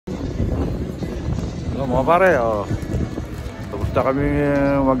So, mga pare, tapos na kami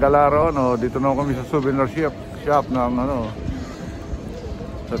mag-alaro, no? Dito na kami sa souvenir shop ng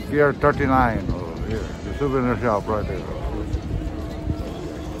sa pier 39. Here, the souvenir shop right there.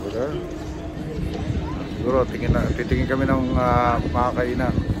 Over there. Siguro titingin kami ng mga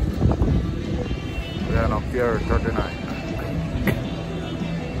kainan. Ayan ang pier 39.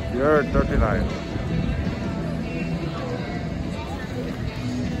 Pier 39.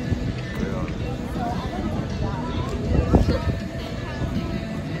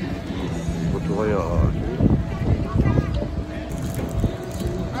 Kayo,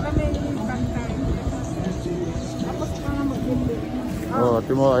 para may pantay. Tapos para mag-bili.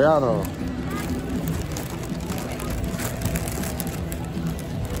 Timo, ayan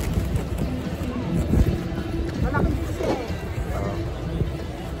malaki kasi.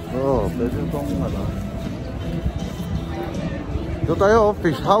 Pwede itong Doon tayo,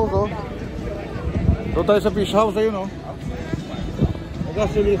 fish house, Doon tayo sa fish house, ayun,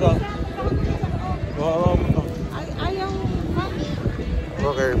 Magkasili ka. Ayaw.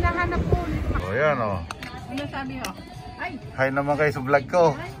 Okay. Hinahanap po. Ayan Ano sabi ho? Ay. Hi naman kayo sa vlog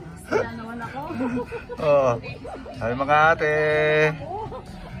ko. Ay, wala naman ako. Hi mga ate.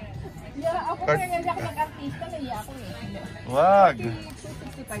 Ako kaya hindi ako nag-artista, naiya ako Wag.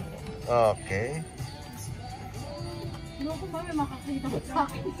 265 Okay. Loko ba may makakita sa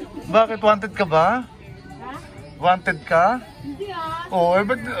akin? Bakit? Wanted ka ba? Wanted ka? Hindi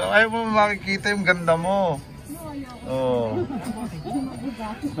ba't ayaw mo makikita yung ganda mo?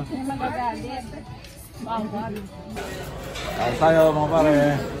 May magagalit. Bawal. Kain tayo mga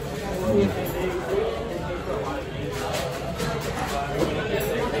pare.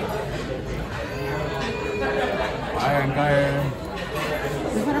 Kain.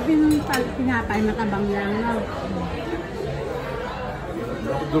 Masarap yung pinapay, matabang lang.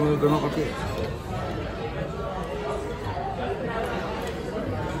 Doon kasi.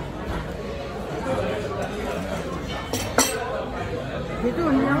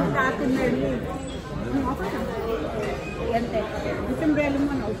 Dito, nilang dati Merlin. Ano ako na? Yante. Dito yung belo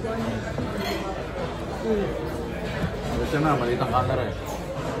mo na upo. Ito na, maliit ang camera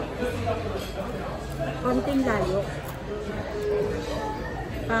konting layo.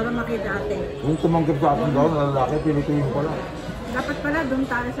 Para makita atin. Yung tumanggap sa akin daw, na lalaki, pinipihin ko lang. Dapat pala doon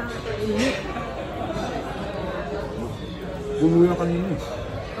tayo sa init. Puno yung kanina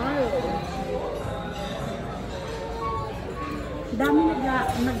dami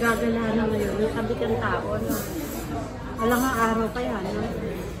naggagala na ngayon. Yung sabi kang tao, wala nga araw pa yan.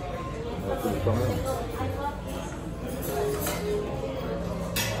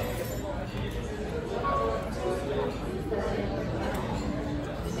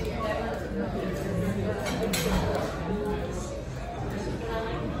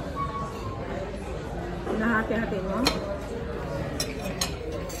 Nahati-hati mo?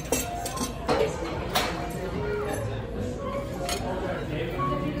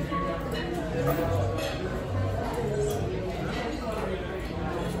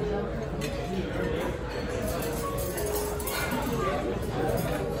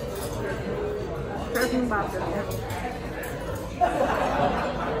 Yung butter niya.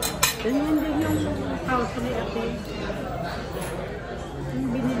 Ganyan din yung house ni ate.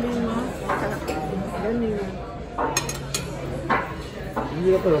 Yung binili mo, kalaki. Ganyan. Hindi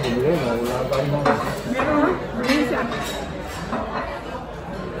ka pala bumili, wala pa rin mo. Meron, bumili siya.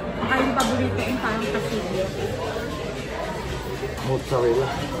 Baka yung paborito yung parang kasilyo. Mozzarella.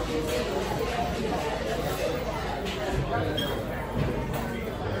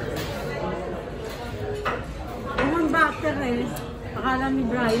 Akala ni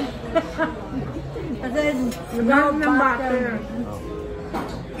Brian. Kasi nagawag ng butter.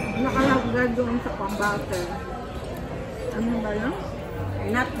 Nakalagay doon sa pang-butter. Ano ba yun?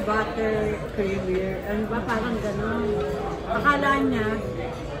 Nut butter creamier. Ano ba? Parang gano'n. Akala niya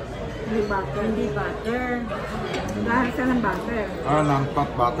hindi butter. Dahil siya ng butter. Nut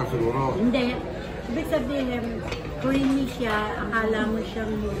butter siguro. Hindi. Ibig sabihin, creamy siya. Akala mo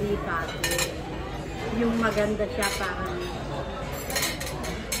siyang hindi butter. Yung maganda siya parang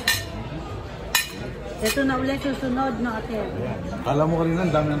ito na ulit susunod na ate. Alam mo kanina, ang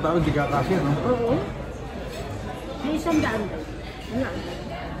dami ng tao, hindi kakasya, no? Oo. May 100. Wala.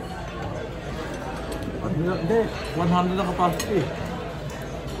 Hindi, 100 na capacity.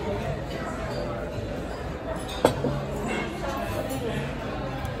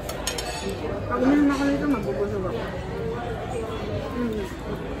 Pag uminom ako nito, mabubusog ako.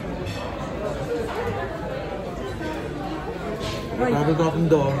 Sabi ko akong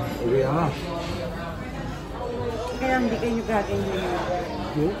doon, uwi ka. Kaya hindi kayo gaganyan.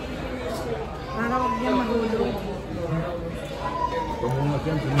 Para huwag niya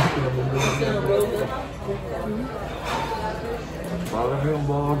yan, pinabumbuhan niya. Parang yung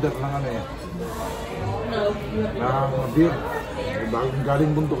order ng ano eh. Ng beer. Bagong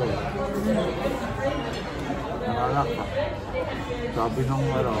galing bundok eh. Nanganak pa. Sabi nung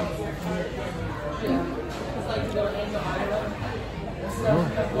ano.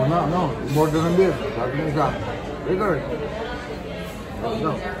 Order ng beer. Sabi ng isa. Waiter.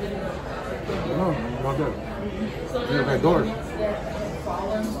 Order. Red Horse.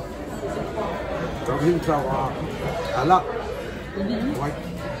 Sabi ng isa, alak.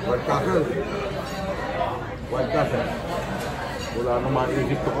 White Castle. White Castle. Wala nang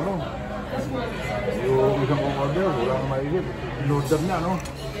maisip ko ano. Yung isang order, wala nang maisip. In-order niya, no?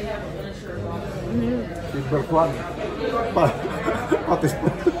 Silver Swan. Patis po.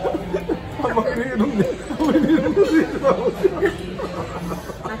 Pag-inom niya. Pag-inom niya.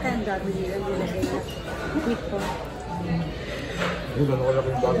 Ate, ang dami nila nilagay na. Wait po. Yung gano'n ko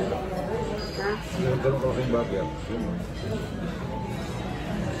laking bagay. Ha? Yung gano'n ko laking bagay.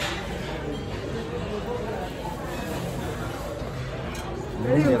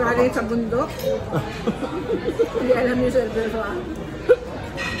 Pero yung galing sa bundok, hindi alam yung server ko.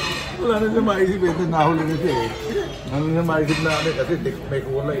 Wala na siya maisip eh. Nahuli na siya eh. Ano siya maisip na ano kasi may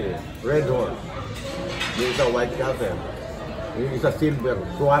kulay eh. Red Horse. Yung isa White Castle. Yung isa Silver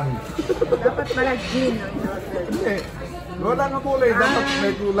Swan. Dapat pala gin ang in-order. Hindi. Wala nga kulay. Dapat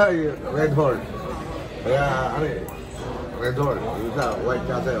may kulay. Red Horse. Kaya ano eh. Red Horse. Yung isa White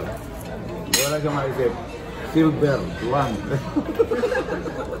Castle. Wala siya maisip. Silver Swan.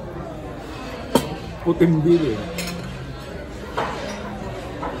 Puting bili.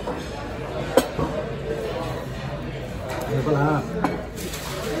 Ano pala?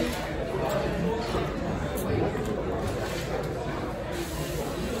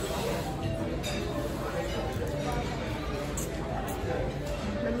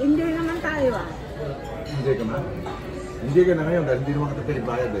 Nag-enjoy naman tayo ah. Hindi ka na? Hindi ka na ngayon dahil hindi naman kita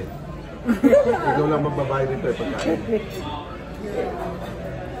pinagbayad eh. Ikaw lang magbabayad dito eh pagkain.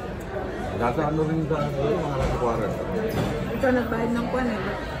 Nasa ano rin sa mga nasa kwaran. Ito nagbayad ng kwan eh.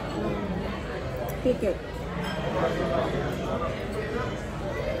 Ticket.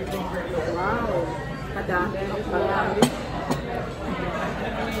 Wow. Kadami ang palagi.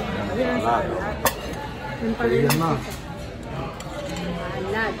 Ayun ang salad. Yung pala yung na.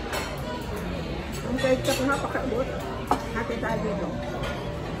 salad. Ang kahit ka kung napakaibot. Hati tayo dito.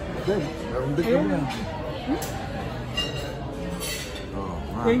 Okay, meron din kami yan.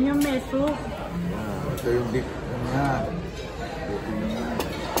 Oh, Yan yung meso. ito yung dip niya.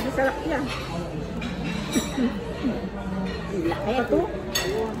 Masarap yan. Laki ito.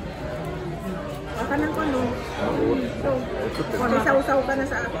 Baka nang ano. So, kung isaw-saw ka na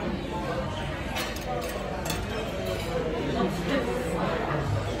sa akin.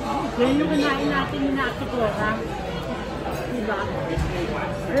 Yan yung kinain natin yung natikora. Diba?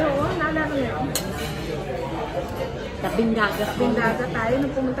 Ay, oo, naalala mo yun. Tabing dagat tayo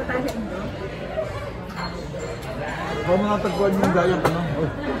nung pumunta tayo sa inyo. Ikaw mo natagpuan yung gayang ano.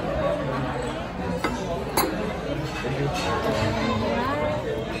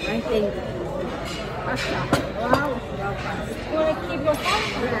 I think. Pasta. Wow. Wow, pasta. For a keep your phone?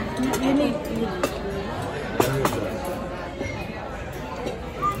 Yeah. You need.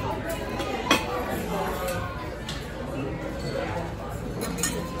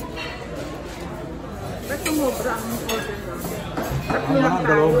 Ba't sumobra ang order mo? Tatlo lang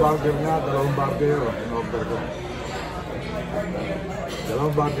tayo. Dalawang burger. In-order ko.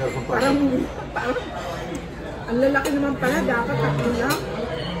 Dalawang burger kung Parang, ang lalaki naman pala, dapat tatlo lang.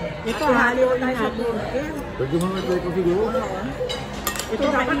 Ito, hali ko tayo sa burger. Pwede mo na tayo siguro. Ito,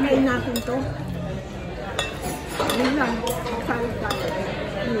 dapat kain natin to. Yun lang, salad tayo.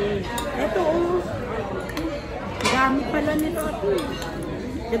 Ito, oh. Gamit pala nito ito.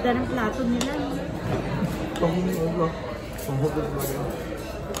 Ganda ng plato nila. Panghugot ba yan?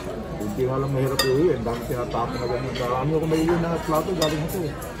 Hindi nga lang mahirap iuwi. Ang dami tinatapon na ganyan. Marami ako may iuwi na plato galing ito.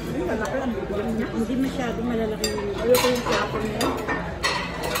 Malaki lang. Hindi masyado malalaki. Ayoko yung plato niya.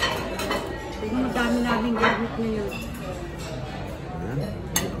 Tingnan, madami namin gamit ngayon. Ayan.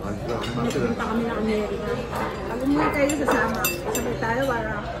 Nagpunta kami ng Amerika. Pag umuwi kayo sasama, sabay tayo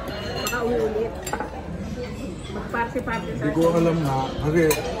para makauwi ulit. Mag-party-party tayo. Hindi ko alam na kasi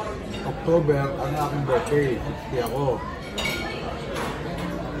October ang aking birthday. 60 ako.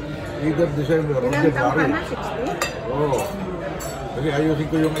 Either December or Ilang taon ka January. na? 60? Oo. Kasi ayusin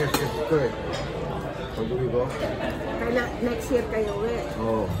ko yung SS ko eh. Pag-uwi ko. Kaya next year kayo uwi.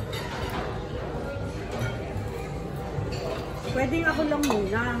 Oo. Pwedeng ako lang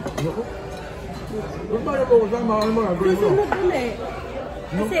muna. Ano ko? Doon tayo po kasama. Ano mga gawin mo? Susunod ulit.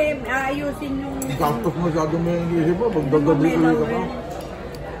 Kasi aayusin yung... Gastos masyado mo yung isip mo. Magdodobling uwi ka pa.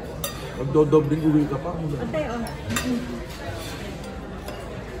 Magdodobling uwi ka pa. Ate, oh.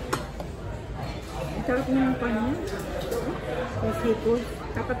 Ang sarap niya ng pan niya. Yung seafood.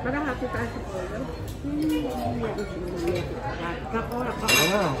 Dapat pala hati tayo sa polo. Kakora pa.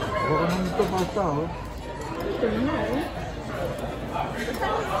 Wala. Baka naman ito pasta, oh. Ito na nga, eh.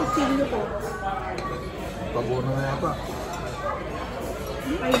 Kusilyo ko. Tabo na na yata.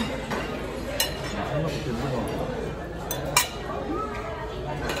 Ay. Ano kusilyo mo?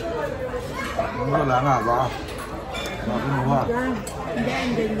 Wala nga, baka. Baka kinuha.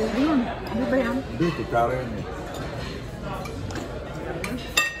 Hindi. Yun. Ano ba yan? Hindi, kutsara yun eh.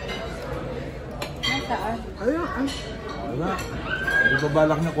 Saan? Ayun. Wala. Hindi ba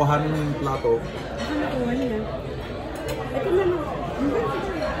balak niya kuhanin yung plato? Saan nakuha niya? Ito na lang.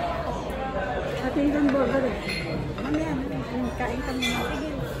 Ate yung burger eh. Mamaya, kain kami na. Sige.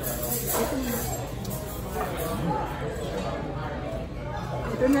 Ito na.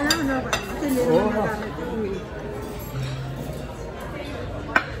 Ito na lang, no? Kasi hindi naman nagamit ito eh.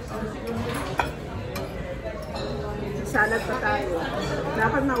 Salad pa tayo.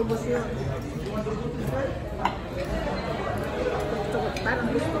 Dapat naubos yun. Parang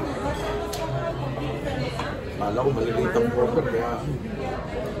gusto. Kala ko maliliit ang porker kaya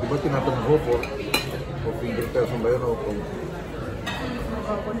di ba tinatanong ko for 400 pesos ba yun o kung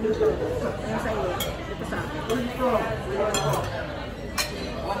Kung dito. Ayan sa iyo. Ito sa akin.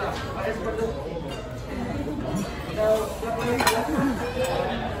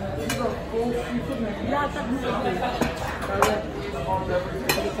 Latag mo sa akin.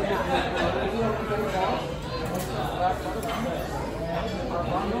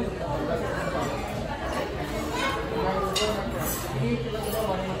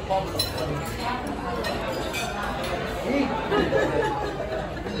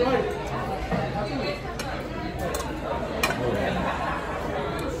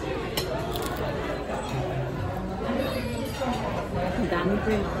 Ang dami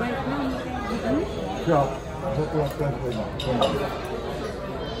french fries na. siya, butuwa peso na.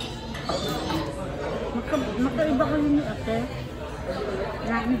 Magkaiba kayo ni ate.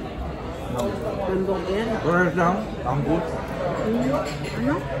 Yan. Hamburger. Parehas lang, anggut.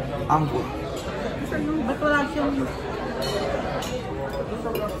 Ano? Anggut. Ano? Ba't wala siyang...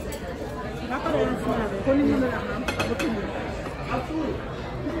 Kaparehas sinabi. Kunin mo na lang ha. Butin mo.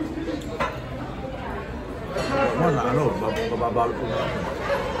 Ano, ano, bababalo ko na.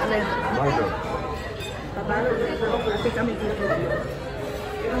 Ano yan? Burger. Babalo na ito. Kasi kami dito.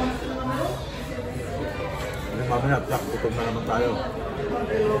 Kasi mamaya, Jack, gutom na naman tayo.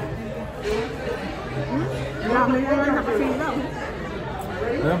 Marami na lang nakapila.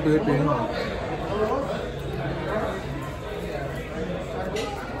 Ayan, Pilipino.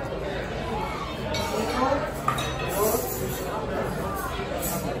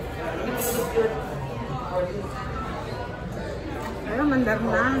 Ayun, mandar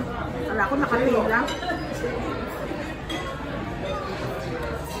na. Wala ko nakapila.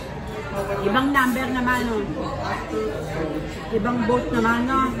 Ibang number naman, no? Ibang boat naman,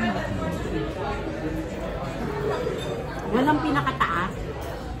 no? Walang pinakataas.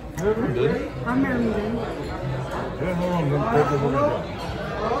 Meron din. Meron din. Ayan, yung pwede mo na.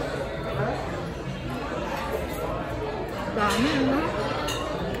 Dami, no?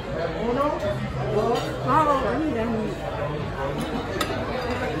 Oo, ano yan?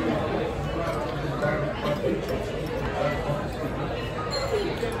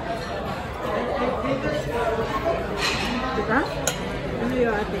 Diba? Ano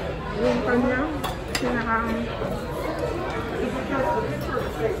yun ate? Yung kanya, pinakang... Yung...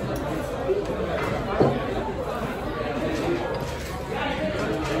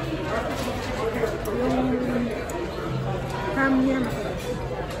 ham niya.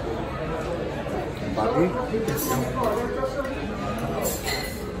 Pati?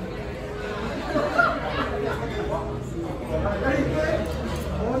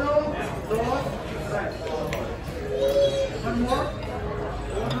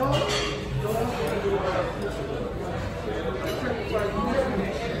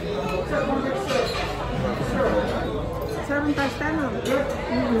 Sarang pasta, no?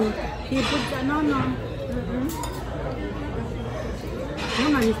 Seafood, ano, no? Ano,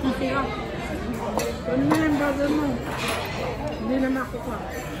 manis na siya. Ano na yung burger mo? Hindi na makuha.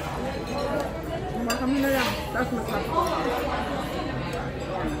 Kumaka mo na lang. Tapos magpapos.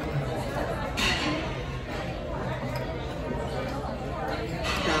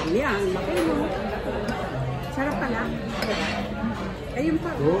 Dami ah. Laki mo. Sarap pala. Ayun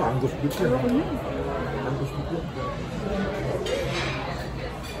pa. Oo, Angus beef yan. Ayoko yun. Angus beef yan.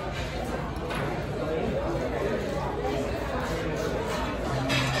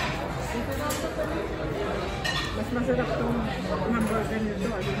 masarap itong hamburger nito.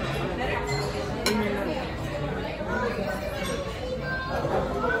 Yun lang.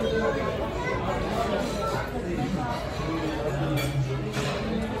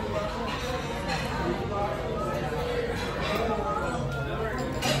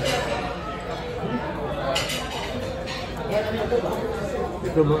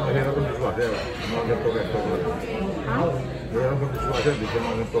 Ito mo, mahirap ang dishwasher. Mga ganito restaurant. Ha? Mahirap ang dishwasher, di siya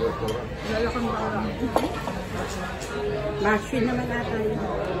mga ganito restaurant. Lalakang bawang. Machine naman ata yun.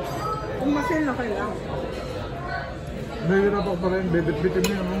 Kung machine na kayo lang. Mahirap ako pa rin, bibit-bitin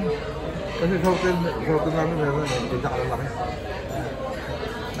mo yun. Kasi sa hotel namin meron, hindi siya kalalaki.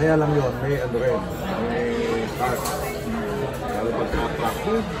 Kaya lang yun, may ano rin, may task. Lalo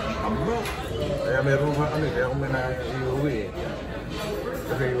pagka-practice, ambak. Kaya meron pa ano, kaya kung may naiuwi eh.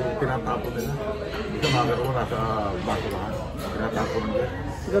 Kasi yung tinatapon nila, hindi ka makakaroon mo nasa baso lahat. Tinatapon nila.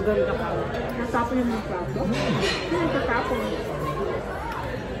 Gaganda ka. Natapon yung mga plato? Hindi tatapon.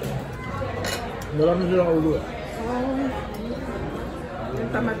 Marami silang ulo eh. Oo.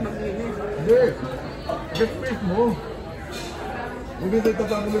 Yung tamad maglinis. Hindi. Get space mo. Hindi tayo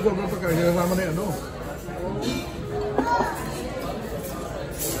tatapon nila sobrang pagkain. Sinasama na yung ano.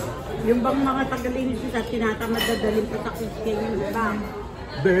 Yung bang mga tagalinis nila, tinatamad na daling patakot kayo yung iba.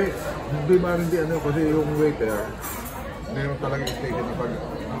 Hindi man hindi ano. Kasi yung waiter, meron talagang station na pag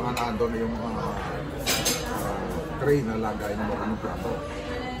mga nandun yung mga tray na lagay ng mga plato.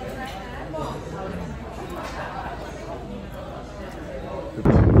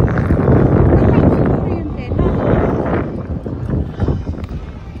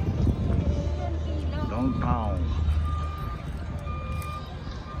 Downtown.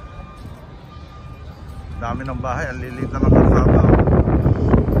 Dami ng bahay, ang lilit na ng kalsada.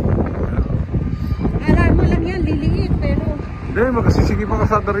 Alam mo lang yan, liliit pero... Hindi, magkasisigi pa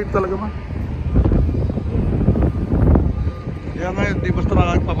kalsada rin talaga man. Kaya ngayon, di basta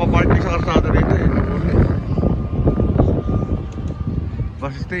papaparking sa kalsada rito eh.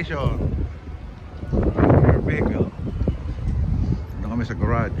 Bus station. Your vehicle. Doon kami sa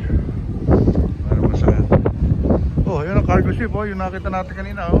garage. Meron mo sa... Oh, yun ang cargo ship oh. Yung nakita natin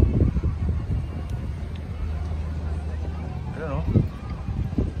kanina oh. Ayan oh.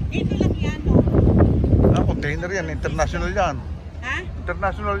 Dito lang yan oh. Ah, container yan. International yan. Ha?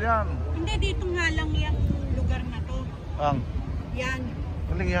 International yan. Hindi, dito nga lang yung lugar na to. Ang? Yan.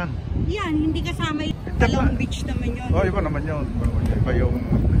 Aling yan? Yan, hindi kasama yung dalawang beach naman yun. Oh, iba naman yun.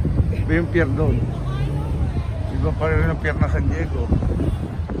 Iba yung pier doon. Iba pa rin yung pier na San Diego.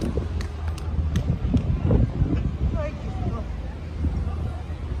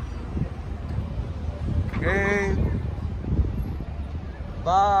 Okay.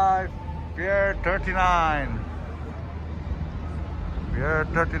 Bye. Pier 39. Pier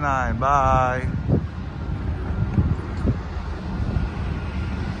 39. Bye.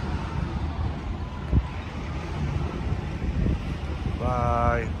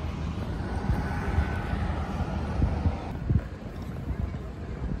 Bye.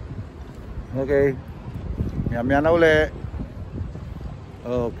 Okay. Maya-maya na uli.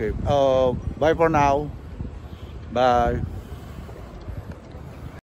 Okay. Bye for now. Bye.